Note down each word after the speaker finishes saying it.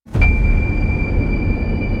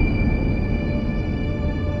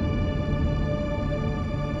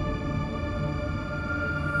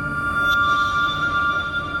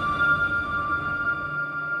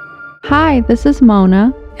Hi, this is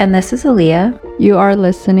Mona. And this is Aaliyah. You are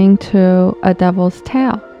listening to A Devil's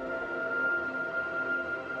Tale.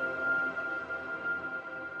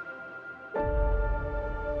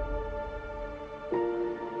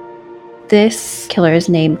 This killer is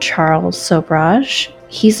named Charles Sobhraj.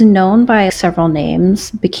 He's known by several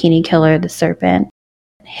names: Bikini Killer, the Serpent.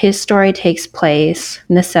 His story takes place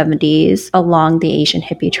in the 70s along the Asian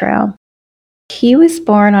hippie trail. He was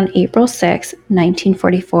born on April 6,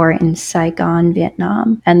 1944 in Saigon,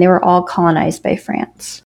 Vietnam, and they were all colonized by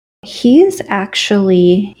France. He is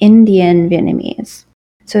actually Indian Vietnamese.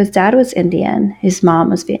 So his dad was Indian, his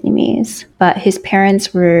mom was Vietnamese, but his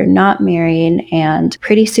parents were not married, and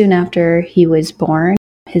pretty soon after he was born,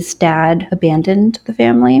 his dad abandoned the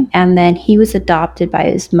family, and then he was adopted by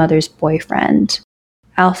his mother's boyfriend.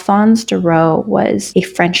 Alphonse Dereau was a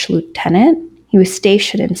French lieutenant. He was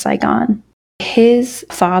stationed in Saigon. His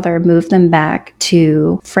father moved them back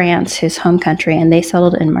to France, his home country, and they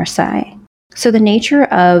settled in Marseille. So the nature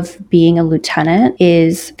of being a lieutenant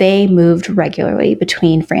is they moved regularly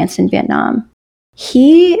between France and Vietnam.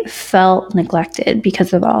 He felt neglected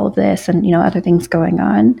because of all of this and, other things going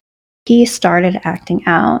on. He started acting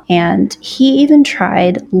out, and he even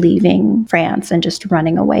tried leaving France and just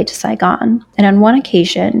running away to Saigon. And on one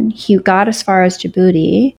occasion, he got as far as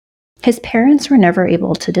Djibouti. His parents were never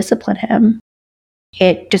able to discipline him.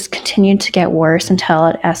 It just continued to get worse until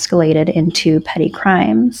it escalated into petty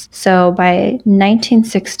crimes. So by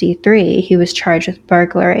 1963, he was charged with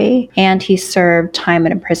burglary, and he served time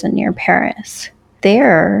in a prison near Paris.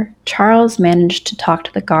 There, Charles managed to talk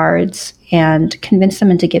to the guards and convince them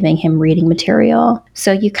into giving him reading material.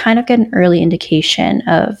 So you kind of get an early indication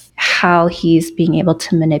of how he's being able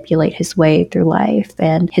to manipulate his way through life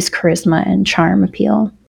and his charisma and charm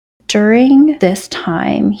appeal. During this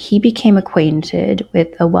time, he became acquainted with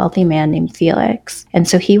a wealthy man named Felix, and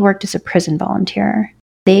so he worked as a prison volunteer.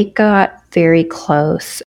 They got very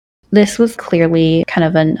close. This was clearly kind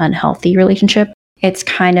of an unhealthy relationship. It's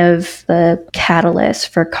kind of the catalyst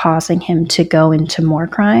for causing him to go into more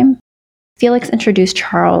crime. Felix introduced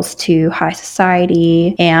Charles to high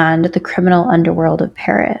society and the criminal underworld of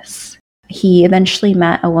Paris. He eventually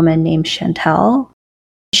met a woman named Chantal.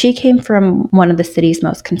 She came from one of the city's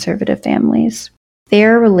most conservative families.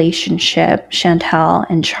 Their relationship, Chantal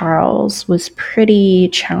and Charles, was pretty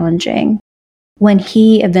challenging. When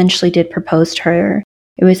he eventually did propose to her,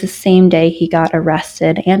 it was the same day he got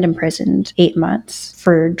arrested and imprisoned 8 months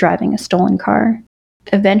for driving a stolen car.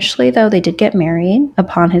 Eventually, though, they did get married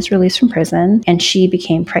upon his release from prison, and she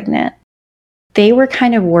became pregnant. They were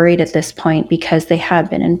kind of worried at this point because they had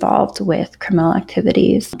been involved with criminal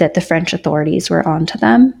activities that the French authorities were onto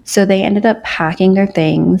them. So they ended up packing their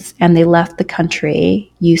things and they left the country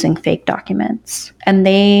using fake documents. And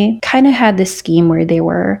they kind of had this scheme where they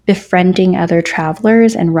were befriending other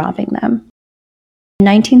travelers and robbing them. In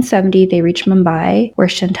 1970, they reached Mumbai, where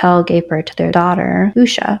Chantal gave birth to their daughter,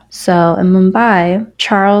 Usha. So in Mumbai,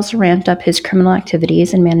 Charles ramped up his criminal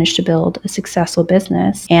activities and managed to build a successful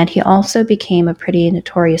business. And he also became a pretty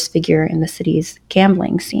notorious figure in the city's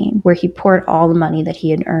gambling scene, where he poured all the money that he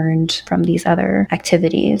had earned from these other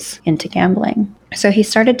activities into gambling. So he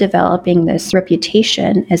started developing this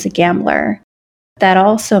reputation as a gambler. That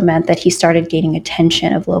also meant that he started gaining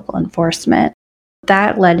attention of local enforcement.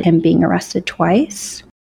 That led to him being arrested twice.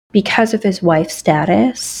 Because of his wife's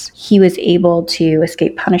status, he was able to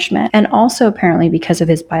escape punishment, and also apparently because of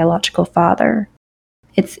his biological father.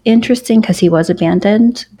 It's interesting because he was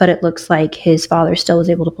abandoned, but it looks like his father still was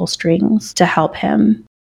able to pull strings to help him.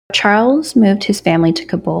 Charles moved his family to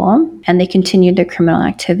Kabul, and they continued their criminal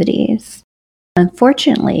activities.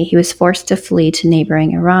 Unfortunately, he was forced to flee to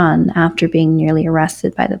neighboring Iran after being nearly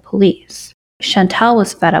arrested by the police. Chantal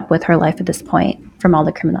was fed up with her life at this point from all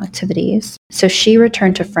the criminal activities, so she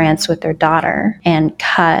returned to France with their daughter and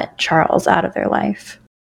cut Charles out of their life.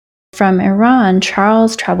 From Iran,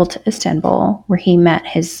 Charles traveled to Istanbul, where he met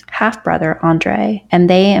his half-brother, Andrei, and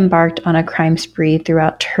they embarked on a crime spree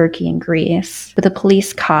throughout Turkey and Greece, but the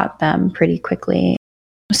police caught them pretty quickly.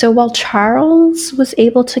 So while Charles was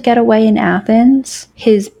able to get away in Athens,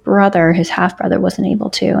 his brother, his half-brother, wasn't able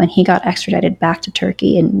to, and he got extradited back to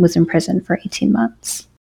Turkey and was imprisoned for 18 months.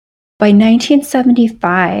 By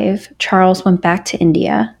 1975, Charles went back to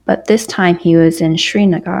India, but this time he was in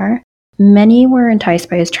Srinagar. Many were enticed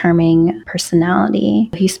by his charming personality.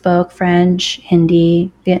 He spoke French, Hindi,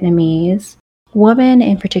 Vietnamese. Women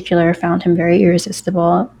in particular found him very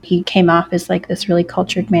irresistible. He came off as like this really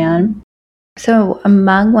cultured man. So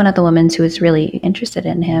among one of the women who was really interested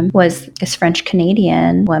in him was this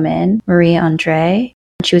French-Canadian woman, Marie Andre.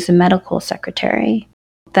 She was a medical secretary.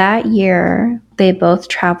 That year, they both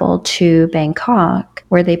traveled to Bangkok,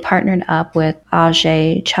 where they partnered up with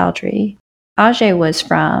Ajay Chowdhury. Ajay was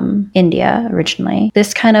from India originally.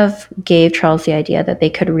 This kind of gave Charles the idea that they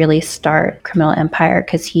could really start a criminal empire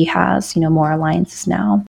because he has, more alliances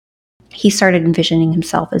now. He started envisioning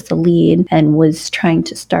himself as the lead and was trying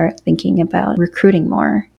to start thinking about recruiting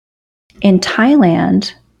more. In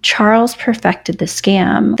Thailand, Charles perfected the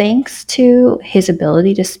scam. Thanks to his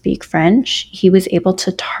ability to speak French, he was able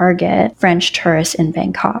to target French tourists in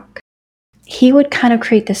Bangkok. He would kind of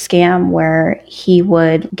create the scam where he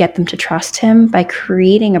would get them to trust him by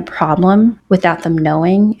creating a problem without them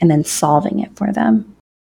knowing and then solving it for them.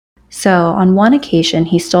 So on one occasion,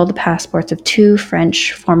 he stole the passports of 2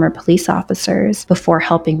 French former police officers before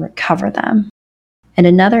helping recover them. And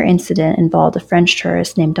another incident involved a French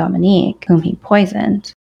tourist named Dominique, whom he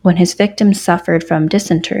poisoned. When his victim suffered from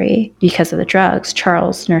dysentery because of the drugs,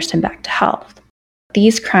 Charles nursed him back to health.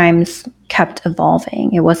 These crimes kept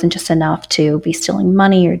evolving. It wasn't just enough to be stealing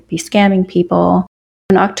money or be scamming people.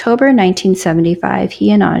 In October 1975, he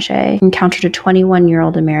and Ajay encountered a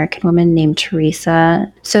 21-year-old American woman named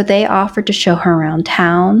Teresa. So they offered to show her around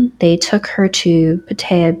town. They took her to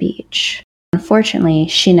Pattaya Beach. Unfortunately,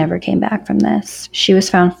 she never came back from this. She was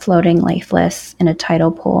found floating lifeless in a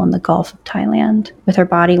tidal pool in the Gulf of Thailand, with her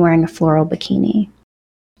body wearing a floral bikini.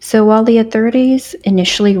 So while the authorities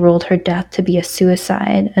initially ruled her death to be a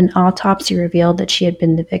suicide, an autopsy revealed that she had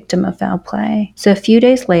been the victim of foul play. So a few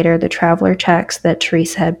days later, the traveler checks that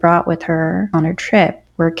Teresa had brought with her on her trip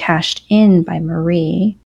were cashed in by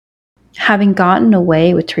Marie. Having gotten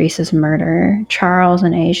away with Teresa's murder, Charles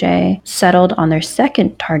and Ajay settled on their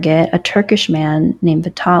second target, a Turkish man named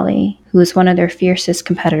Vitali, who was one of their fiercest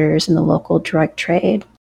competitors in the local drug trade.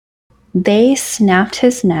 They snapped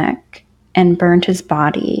his neck and burned his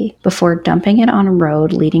body before dumping it on a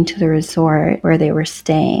road leading to the resort where they were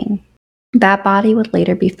staying. That body would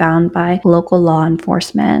later be found by local law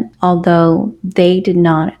enforcement, although they did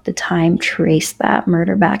not at the time trace that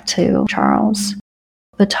murder back to Charles.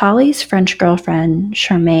 Vitali's French girlfriend,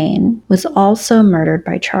 Charmaine, was also murdered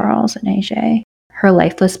by Charles and Ajay. Her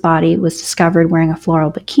lifeless body was discovered wearing a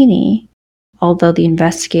floral bikini, although the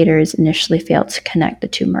investigators initially failed to connect the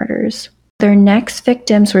 2 murders. Their next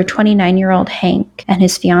victims were 29-year-old Hank and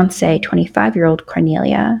his fiancée, 25-year-old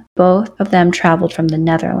Cornelia. Both of them traveled from the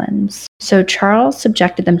Netherlands. So Charles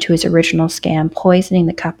subjected them to his original scam, poisoning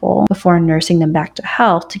the couple before nursing them back to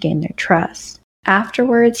health to gain their trust.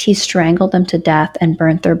 Afterwards, he strangled them to death and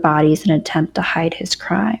burnt their bodies in an attempt to hide his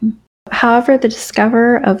crime. However, the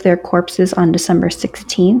discovery of their corpses on December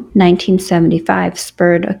 16, 1975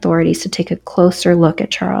 spurred authorities to take a closer look at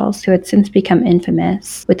Charles, who had since become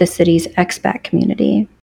infamous with the city's expat community.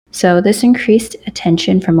 So this increased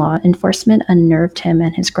attention from law enforcement unnerved him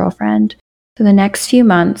and his girlfriend. For the next few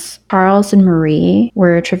months, Charles and Marie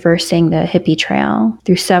were traversing the hippie trail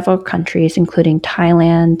through several countries, including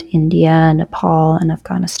Thailand, India, Nepal, and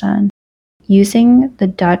Afghanistan. Using the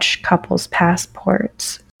Dutch couple's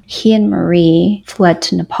passports, he and Marie fled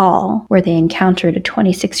to Nepal, where they encountered a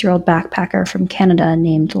 26-year-old backpacker from Canada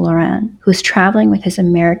named Laurent, who was traveling with his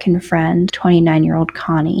American friend, 29-year-old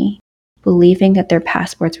Connie. Believing that their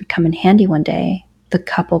passports would come in handy one day, the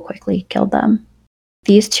couple quickly killed them.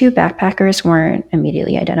 These 2 backpackers weren't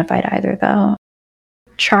immediately identified either, though.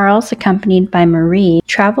 Charles, accompanied by Marie,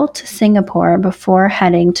 traveled to Singapore before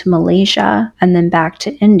heading to Malaysia and then back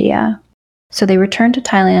to India. So they returned to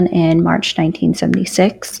Thailand in March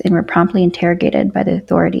 1976 and were promptly interrogated by the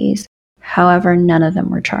authorities. However, none of them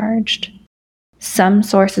were charged. Some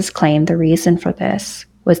sources claim the reason for this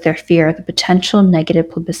was their fear of the potential negative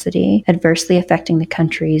publicity adversely affecting the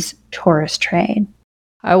country's tourist trade.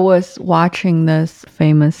 I was watching this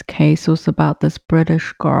famous case. It was about this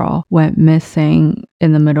British girl went missing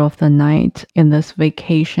in the middle of the night in this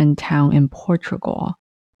vacation town in Portugal.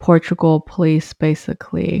 Portugal police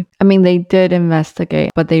basically, they did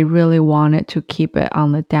investigate, but they really wanted to keep it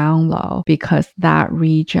on the down low because that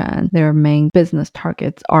region, their main business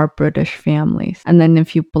targets are British families. And then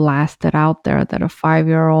if you blast it out there that a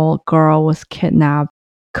 5-year-old girl was kidnapped,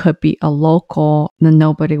 could be a local, then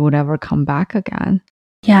nobody would ever come back again.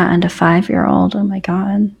 Yeah, and a 5-year-old, oh my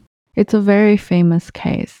God. It's a very famous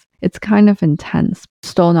case. It's kind of intense.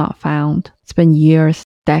 Still not found. It's been years,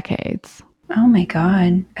 decades. Oh my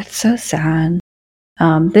God, it's so sad.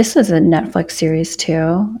 This is a Netflix series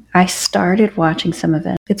too. I started watching some of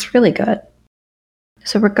it. It's really good.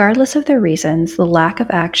 So regardless of their reasons, the lack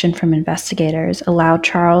of action from investigators allowed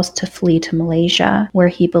Charles to flee to Malaysia, where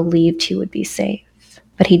he believed he would be safe.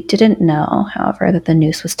 But he didn't know, however, that the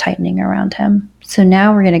noose was tightening around him. So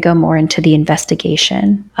now we're going to go more into the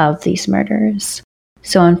investigation of these murders.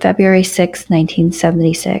 So on February 6,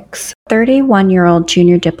 1976, 31-year-old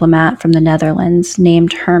junior diplomat from the Netherlands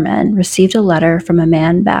named Herman received a letter from a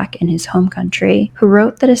man back in his home country who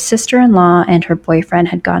wrote that his sister-in-law and her boyfriend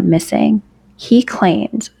had gone missing. He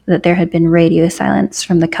claimed that there had been radio silence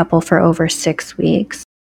from the couple for over 6 weeks.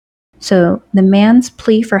 So the man's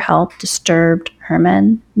plea for help disturbed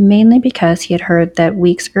Herman, mainly because he had heard that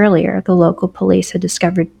weeks earlier the local police had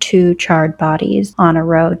discovered 2 charred bodies on a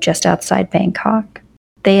road just outside Bangkok.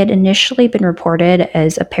 They had initially been reported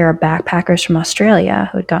as a pair of backpackers from Australia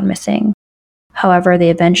who had gone missing. However,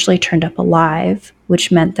 they eventually turned up alive,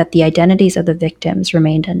 which meant that the identities of the victims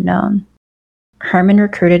remained unknown. Herman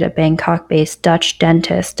recruited a Bangkok-based Dutch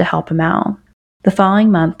dentist to help him out. The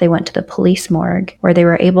following month, they went to the police morgue, where they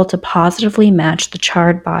were able to positively match the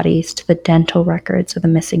charred bodies to the dental records of the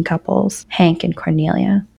missing couples, Hank and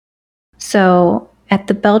Cornelia. So, at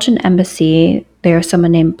the Belgian embassy, there was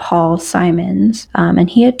someone named Paul Simons, and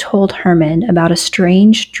he had told Herman about a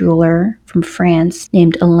strange jeweler from France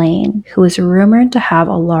named Elaine, who was rumored to have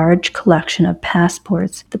a large collection of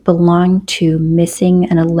passports that belonged to missing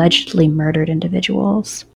and allegedly murdered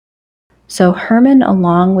individuals. So Herman,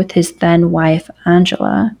 along with his then wife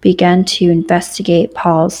Angela, began to investigate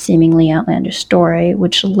Paul's seemingly outlandish story,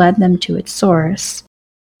 which led them to its source,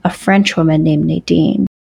 a French woman named Nadine.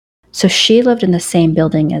 So she lived in the same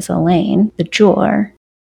building as Elaine, the jeweler.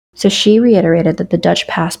 So she reiterated that the Dutch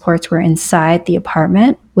passports were inside the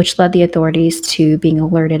apartment, which led the authorities to being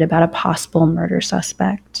alerted about a possible murder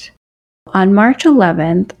suspect. On March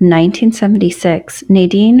 11th, 1976,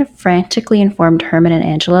 Nadine frantically informed Herman and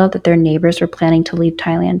Angela that their neighbors were planning to leave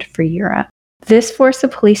Thailand for Europe. This forced the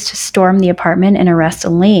police to storm the apartment and arrest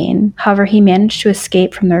Elaine. However, he managed to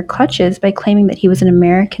escape from their clutches by claiming that he was an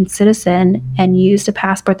American citizen and used a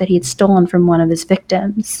passport that he had stolen from one of his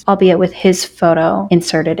victims, albeit with his photo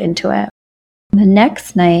inserted into it. The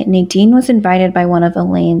next night, Nadine was invited by one of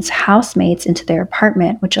Elaine's housemates into their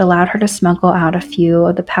apartment, which allowed her to smuggle out a few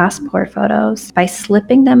of the passport photos by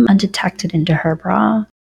slipping them undetected into her bra.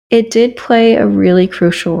 It did play a really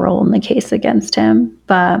crucial role in the case against him,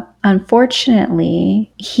 but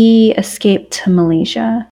unfortunately, he escaped to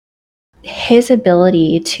Malaysia. His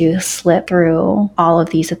ability to slip through all of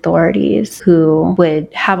these authorities who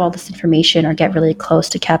would have all this information or get really close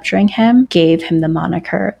to capturing him gave him the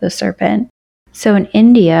moniker the Serpent. So in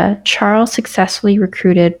India, Charles successfully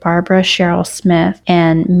recruited Barbara Cheryl Smith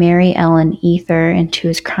and Mary Ellen Ether into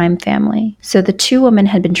his crime family. So the 2 women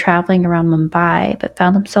had been traveling around Mumbai, but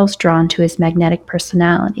found themselves drawn to his magnetic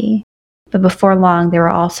personality. But before long, they were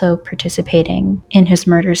also participating in his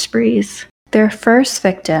murder sprees. Their first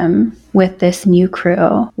victim with this new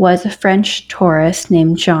crew was a French tourist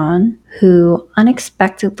named John, who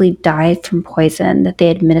unexpectedly died from poison that they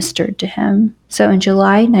administered to him. So in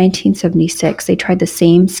July 1976, they tried the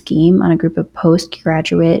same scheme on a group of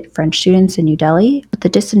postgraduate French students in New Delhi, but the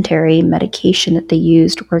dysentery medication that they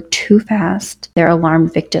used worked too fast. Their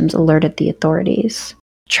alarmed victims alerted the authorities.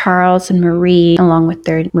 Charles and Marie, along with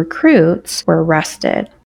their recruits, were arrested.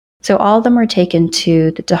 So all of them were taken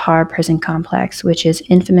to the Dahar prison complex, which is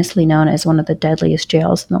infamously known as one of the deadliest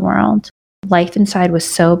jails in the world. Life inside was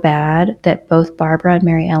so bad that both Barbara and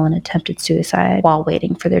Mary Ellen attempted suicide while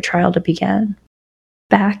waiting for their trial to begin.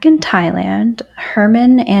 Back in Thailand,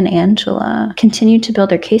 Herman and Angela continued to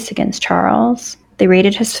build their case against Charles. They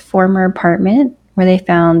raided his former apartment, where they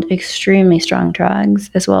found extremely strong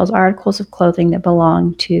drugs, as well as articles of clothing that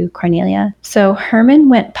belonged to Cornelia. So Herman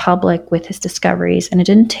went public with his discoveries, and it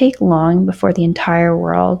didn't take long before the entire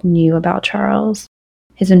world knew about Charles,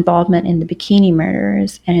 his involvement in the bikini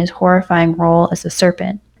murders, and his horrifying role as the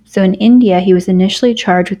Serpent. So in India, he was initially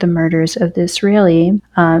charged with the murders of the Israeli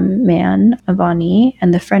man, Avani,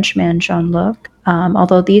 and the French man, Jean-Luc,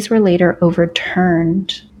 although these were later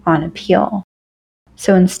overturned on appeal.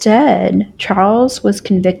 So instead, Charles was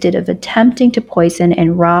convicted of attempting to poison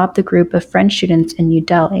and rob the group of French students in New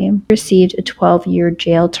Delhi. He received a 12-year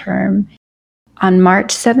jail term. On March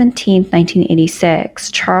 17, 1986,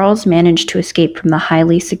 Charles managed to escape from the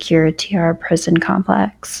highly secure Tihar prison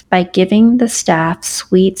complex by giving the staff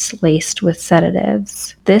sweets laced with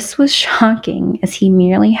sedatives. This was shocking, as he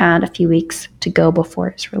merely had a few weeks to go before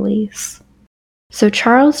his release. So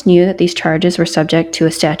Charles knew that these charges were subject to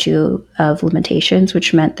a statute of limitations,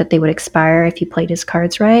 which meant that they would expire if he played his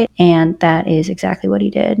cards right, and that is exactly what he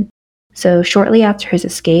did. So shortly after his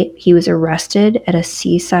escape, he was arrested at a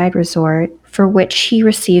seaside resort for which he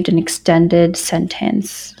received an extended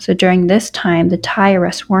sentence. So during this time, the Thai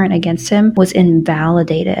arrest warrant against him was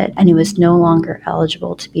invalidated, and he was no longer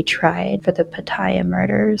eligible to be tried for the Pattaya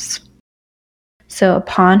murders. So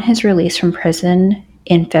upon his release from prison,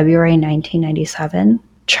 in February 1997,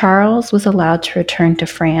 Charles was allowed to return to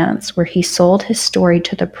France, where he sold his story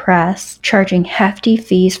to the press, charging hefty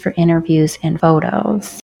fees for interviews and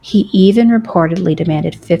photos. He even reportedly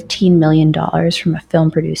demanded $15 million from a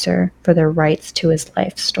film producer for the rights to his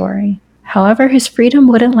life story. However, his freedom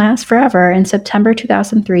wouldn't last forever. In September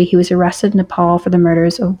 2003, he was arrested in Nepal for the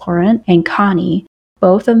murders of Laurent and Connie,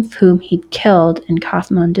 both of whom he'd killed in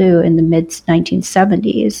Kathmandu in the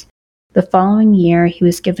mid-1970s. The following year, he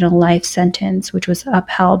was given a life sentence, which was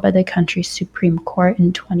upheld by the country's Supreme Court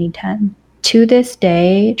in 2010. To this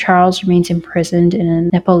day, Charles remains imprisoned in a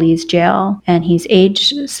Nepalese jail, and he's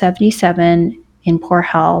aged 77, in poor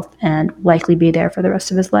health, and likely be there for the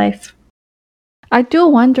rest of his life. I do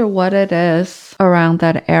wonder what it is around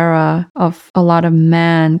that era of a lot of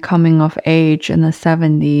men coming of age in the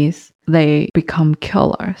 70s. They become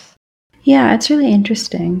killers. Yeah, it's really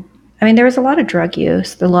interesting. I mean, there was a lot of drug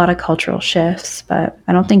use, a lot of cultural shifts, but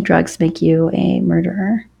I don't think drugs make you a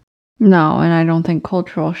murderer. No, and I don't think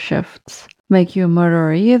cultural shifts make you a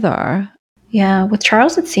murderer either. Yeah, with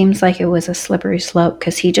Charles, it seems like it was a slippery slope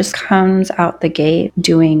because he just comes out the gate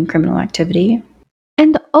doing criminal activity.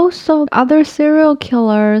 And also other serial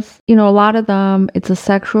killers, a lot of them, it's a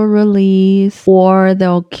sexual release, or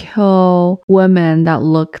they'll kill women that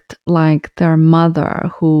looked like their mother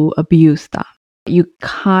who abused them. You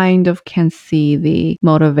kind of can see the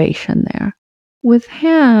motivation there. With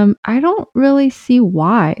him, I don't really see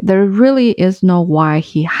why. There really is no why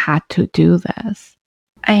he had to do this.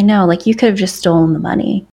 I know, like you could have just stolen the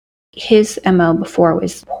money. His MO before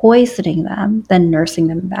was poisoning them, then nursing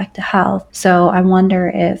them back to health. So I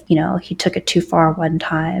wonder if, he took it too far one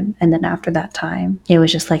time, and then after that time, it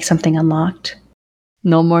was just like something unlocked.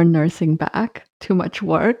 No more nursing back. Too much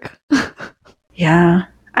work. Yeah.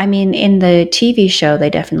 I mean, in the TV show, they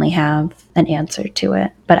definitely have an answer to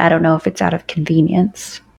it, but I don't know if it's out of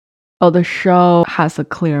convenience. Oh, the show has a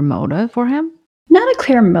clear motive for him? Not a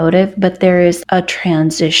clear motive, but there is a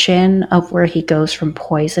transition of where he goes from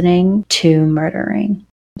poisoning to murdering.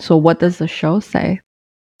 So what does the show say?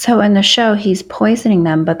 So in the show, he's poisoning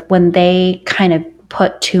them, but when they kind of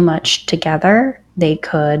put too much together, they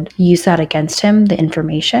could use that against him, the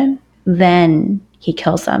information. Then he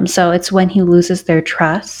kills them. So it's when he loses their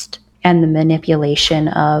trust and the manipulation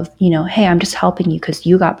of, hey, I'm just helping you because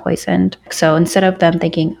you got poisoned. So instead of them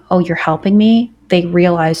thinking, oh, you're helping me, they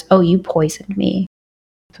realize, oh, you poisoned me.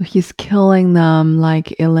 So he's killing them,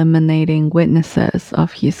 like eliminating witnesses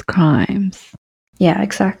of his crimes. Yeah,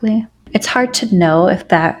 exactly. It's hard to know if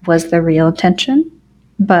that was the real intention,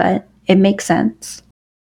 but it makes sense.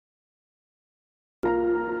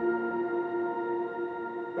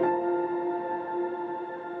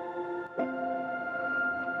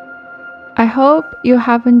 I hope you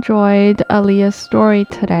have enjoyed Aaliyah's story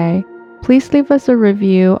today. Please leave us a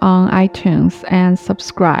review on iTunes and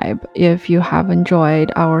subscribe if you have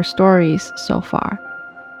enjoyed our stories so far.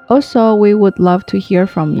 Also, we would love to hear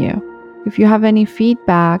from you. If you have any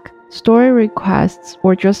feedback, story requests,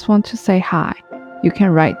 or just want to say hi, you can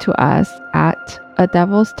write to us at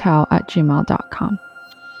adevilstale@gmail.com.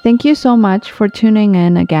 Thank you so much for tuning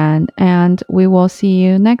in again, and we will see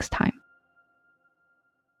you next time.